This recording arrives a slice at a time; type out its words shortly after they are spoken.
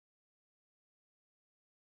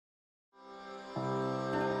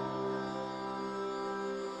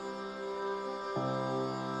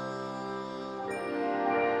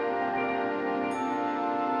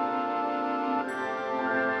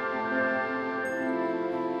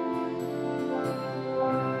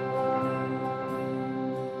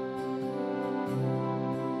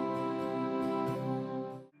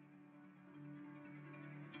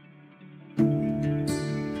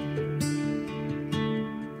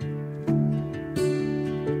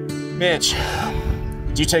Mitch,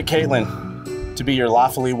 do you take Kaitlyn to be your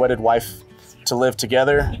lawfully wedded wife, to live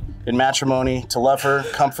together in matrimony, to love her,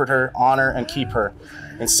 comfort her, honor, and keep her,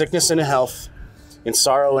 in sickness and in health, in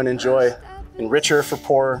sorrow and in joy, in richer for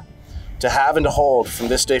poorer, to have and to hold from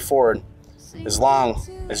this day forward, as long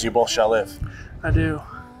as you both shall live? I do.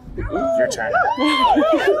 Your turn.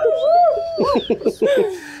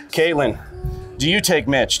 Kaitlyn, do you take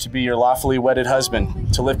Mitch to be your lawfully wedded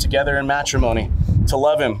husband, to live together in matrimony, to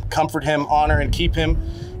love him, comfort him, honor, and keep him,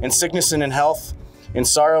 in sickness and in health, in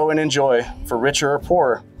sorrow and in joy, for richer or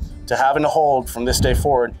poorer, to have and to hold from this day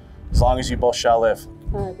forward, as long as you both shall live?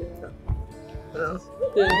 I do.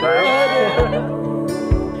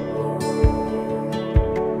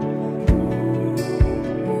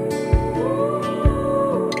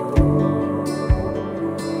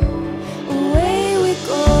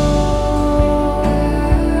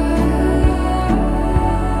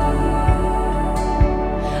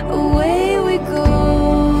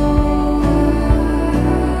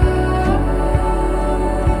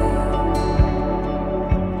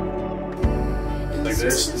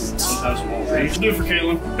 Sometimes it won't reach. Do it for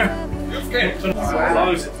Kaitlyn.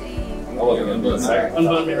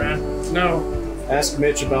 Unbutton me, man. No. Ask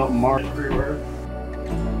Mitch about Mark.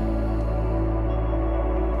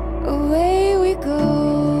 Away we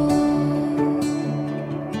go.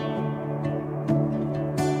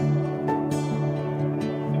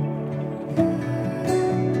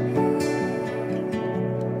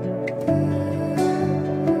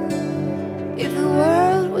 If the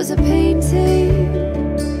world was a painting,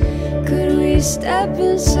 could we step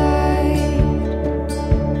inside,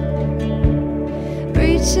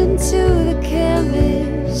 reach into the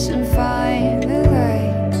canvas and find the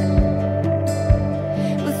light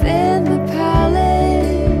within the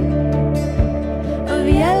palette of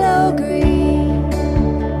yellow green?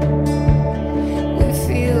 We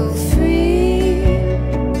feel free,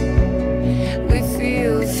 we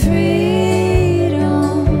feel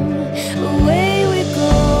freedom. Away we go.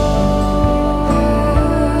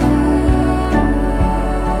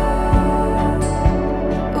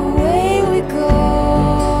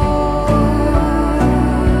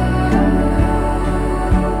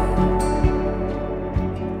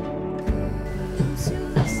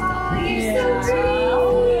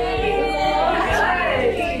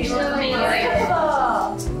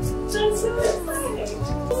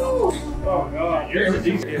 Oh God, you're a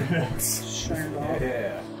DJ.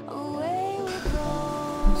 Yeah.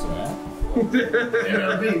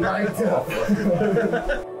 It'll be right up.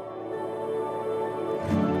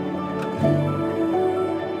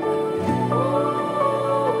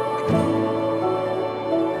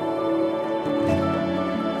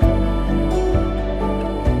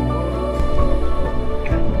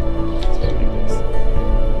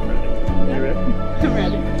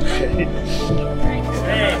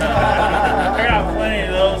 I got plenty of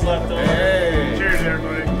those left over. Hey. Cheers,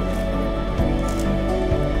 everybody.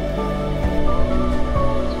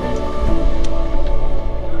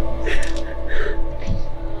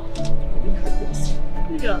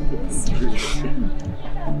 You got this.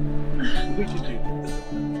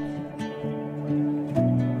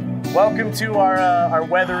 Welcome to our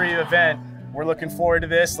weathery event. We're looking forward to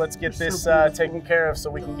this. Let's get this taken care of so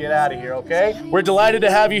we can get out of here, okay? We're delighted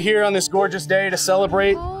to have you here on this gorgeous day to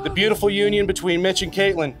celebrate the beautiful union between Mitch and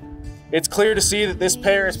Kaitlyn. It's clear to see that this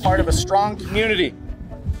pair is part of a strong community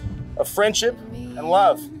of friendship and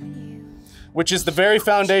love, which is the very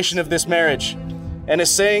foundation of this marriage. And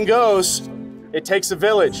as saying goes, it takes a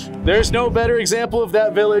village. There's no better example of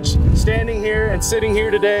that village standing here and sitting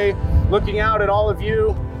here today, looking out at all of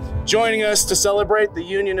you, joining us to celebrate the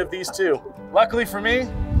union of these two. Luckily for me,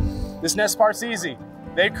 this next part's easy.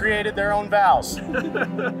 They created their own vows.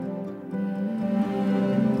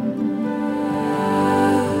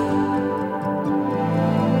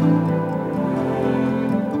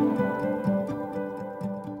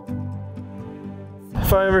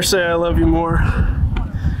 If I ever say I love you more,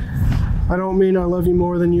 I don't mean I love you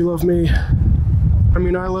more than you love me. I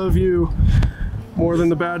mean I love you more than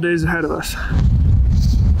the bad days ahead of us.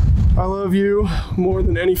 I love you more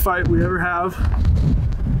than any fight we ever have.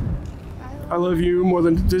 I love you more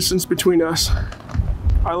than the distance between us.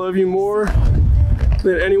 I love you more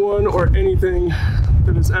than anyone or anything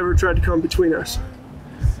that has ever tried to come between us.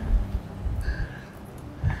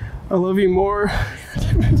 I love you more.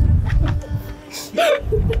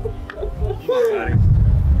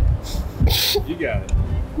 You got it.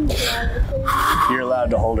 You're allowed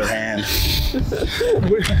to hold her hand.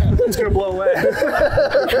 It's gonna blow away. I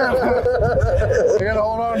gotta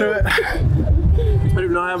hold on to it. I do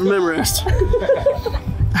not have a memory rest.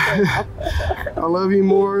 I I love you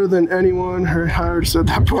more than anyone. I already said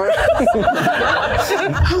that part.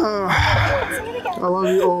 I love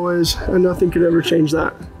you always, and nothing could ever change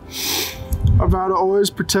that. I vow to always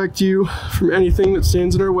protect you from anything that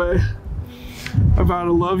stands in our way. I vow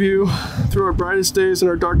to love you through our brightest days and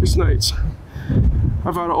our darkest nights. I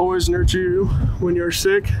vow to always nurture you when you're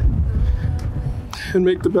sick and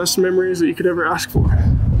make the best memories that you could ever ask for.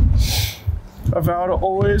 I vow to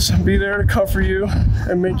always be there to comfort you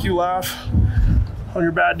and make you laugh on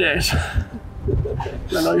your bad days. I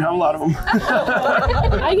know you have a lot of them.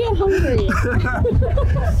 I get hungry.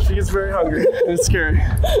 She gets very hungry, and it's scary.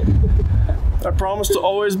 I promise to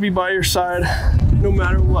always be by your side, no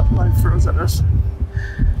matter what life throws at us.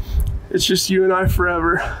 It's just you and I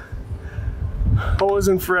forever. Always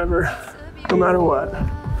and forever, no matter what.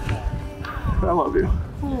 I love you.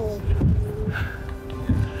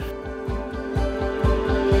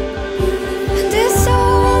 And it's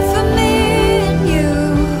all for me and you.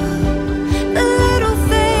 The little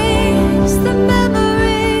things, the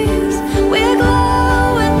memories, we're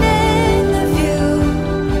glowing in the view.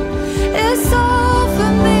 It's all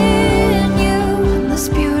for me and you and this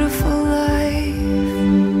beautiful life.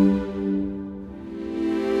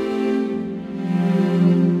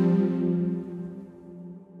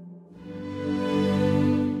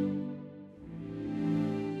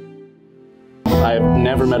 I have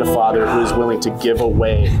never met a father who is willing to give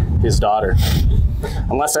away his daughter,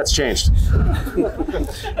 unless that's changed.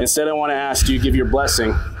 Instead, I want to ask you give your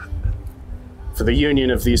blessing for the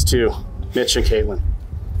union of these two, Mitch and Kaitlyn.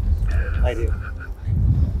 I do.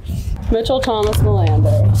 Mitchell Thomas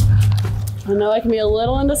Melander. I know I can be a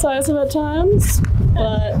little indecisive at times,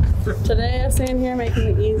 but today I stand here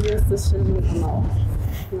making the easiest decision in my life,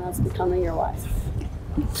 and that's becoming your wife.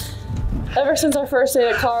 Ever since our first date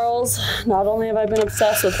at Carl's, not only have I been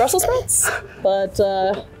obsessed with Brussels sprouts, but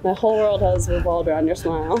my whole world has revolved around your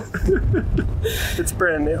smile. It's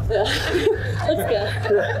brand new. Yeah, that's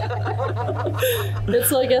good. It's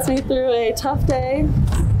what gets me through a tough day,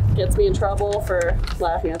 gets me in trouble for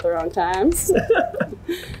laughing at the wrong times.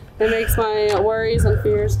 It makes my worries and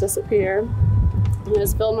fears disappear. It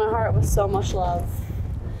has filled my heart with so much love.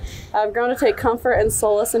 I've grown to take comfort and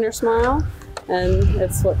solace in your smile, and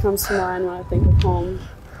it's what comes to mind when I think of home.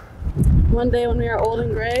 One day when we are old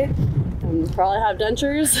and gray and probably have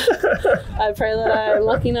dentures, I pray that I'm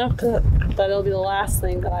lucky enough that it'll be the last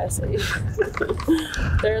thing that I see.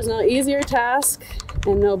 There is no easier task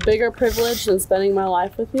and no bigger privilege than spending my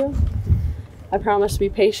life with you. I promise to be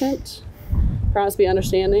patient, promise to be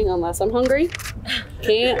understanding unless I'm hungry.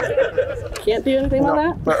 Can't do anything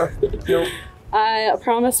about that. Nope. I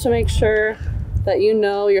promise to make sure that you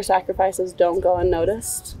know your sacrifices don't go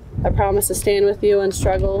unnoticed. I promise to stand with you when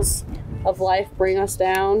struggles of life bring us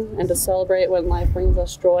down and to celebrate when life brings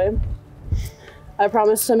us joy. I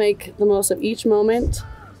promise to make the most of each moment,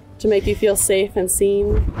 to make you feel safe and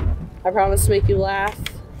seen. I promise to make you laugh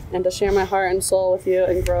and to share my heart and soul with you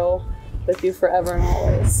and grow with you forever and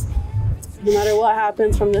always. No matter what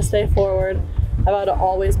happens from this day forward, I vow to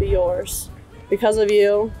always be yours. Because of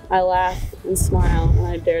you, I laugh and smile and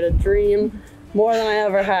I dare to dream more than I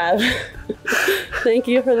ever have. Thank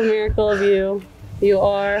you for the miracle of you. You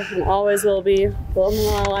are and always will be the love of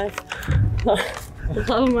my life, the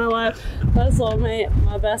love of my life, my soulmate,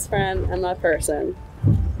 my best friend, and my person.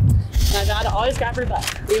 And I gotta always grab her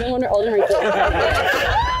butt, even when we're old and wrinkled.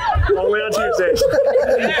 Only on Tuesdays.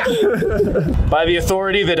 By the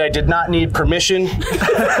authority that I did not need permission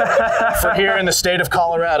for here in the state of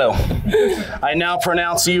Colorado, I now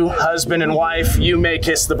pronounce you husband and wife. You may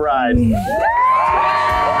kiss the bride.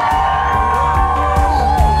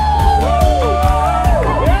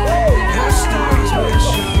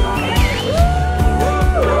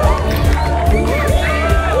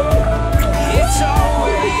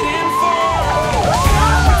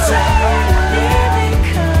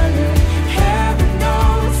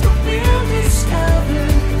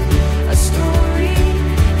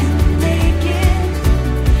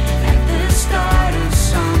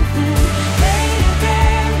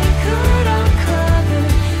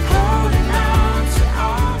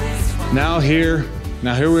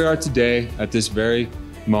 Now here we are today at this very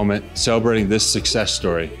moment celebrating this success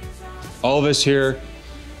story. All of us here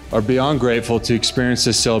are beyond grateful to experience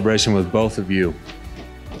this celebration with both of you.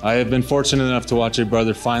 I have been fortunate enough to watch a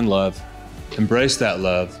brother find love, embrace that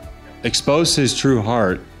love, expose his true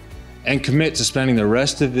heart, and commit to spending the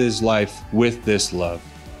rest of his life with this love.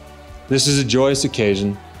 This is a joyous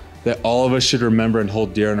occasion that all of us should remember and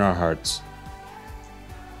hold dear in our hearts.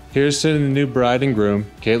 Here's to the new bride and groom,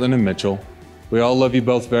 Kaitlyn and Mitchell. We all love you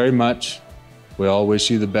both very much. We all wish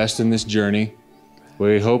you the best in this journey.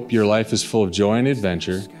 We hope your life is full of joy and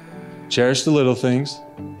adventure. Cherish the little things.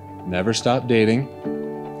 Never stop dating.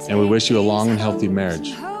 And we wish you a long and healthy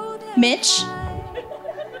marriage. Mitch,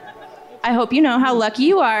 I hope you know how lucky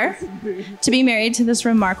you are to be married to this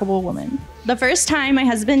remarkable woman. The first time my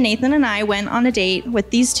husband Nathan and I went on a date with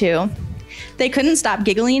these two, they couldn't stop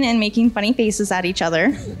giggling and making funny faces at each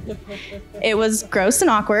other. It was gross and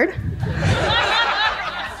awkward.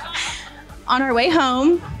 On our way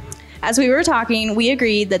home, as we were talking, we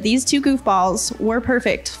agreed that these two goofballs were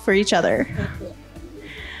perfect for each other.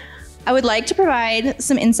 I would like to provide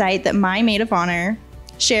some insight that my maid of honor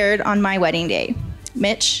shared on my wedding day.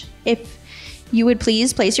 Mitch, if you would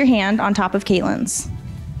please place your hand on top of Kaitlyn's.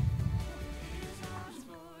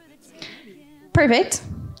 Perfect.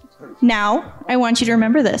 Now, I want you to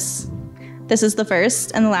remember this. This is the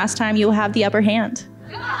first and the last time you will have the upper hand.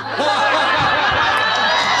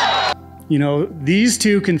 You know, these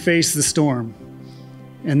two can face the storm.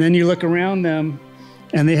 And then you look around them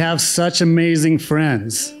and they have such amazing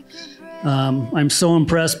friends. I'm so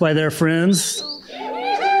impressed by their friends.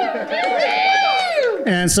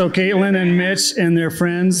 And so Kaitlyn and Mitch and their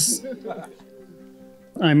friends,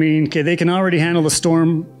 I mean, okay, they can already handle the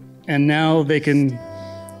storm, and now they can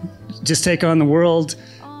just take on the world.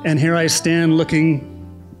 And here I stand looking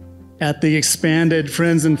at the expanded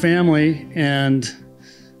friends and family, and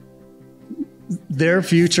their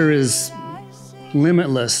future is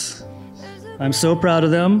limitless. I'm so proud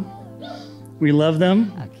of them. We love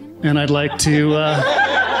them, and I'd like to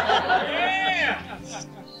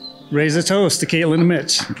raise a toast to Kaitlyn and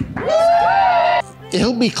Mitch.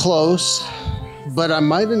 It'll be close, but I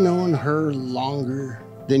might have known her longer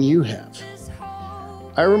than you have.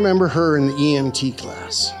 I remember her in the EMT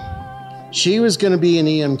class. She was going to be an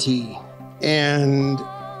EMT, and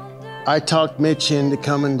I talked Mitch into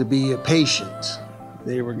coming to be a patient.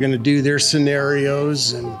 They were going to do their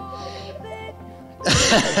scenarios, and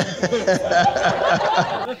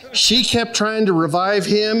she kept trying to revive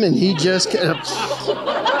him, and he just kept...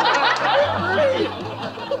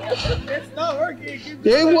 It's not working.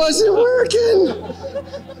 It wasn't working.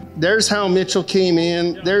 There's how Mitchell came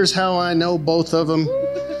in. There's how I know both of them.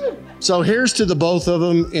 So here's to the both of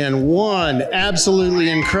them and one absolutely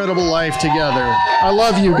incredible life together. I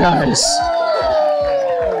love you guys.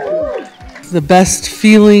 The best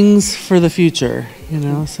feelings for the future, you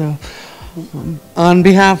know, so on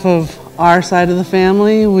behalf of our side of the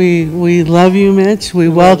family, we love you, Mitch. We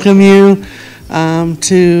welcome you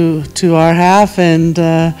to our half, and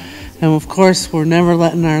of course we're never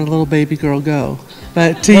letting our little baby girl go.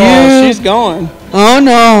 But to you, she's going. Oh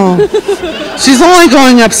no, she's only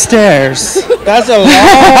going upstairs. That's a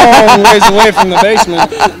long ways away from the basement.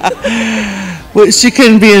 Well, she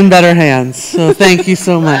couldn't be in better hands. So thank you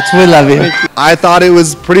so much. We love you. I thought it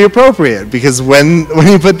was pretty appropriate because when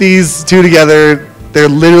you put these two together, they're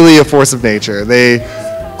literally a force of nature. They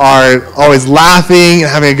are always laughing and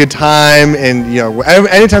having a good time, and you know,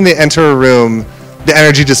 anytime they enter a room, the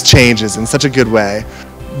energy just changes in such a good way.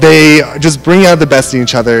 They just bring out the best in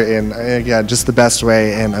each other in, again, just the best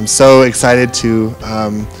way, and I'm so excited to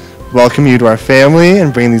welcome you to our family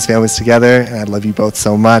and bring these families together, and I love you both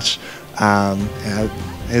so much. And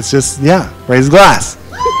it's just, yeah, raise a glass.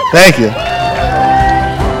 Thank you.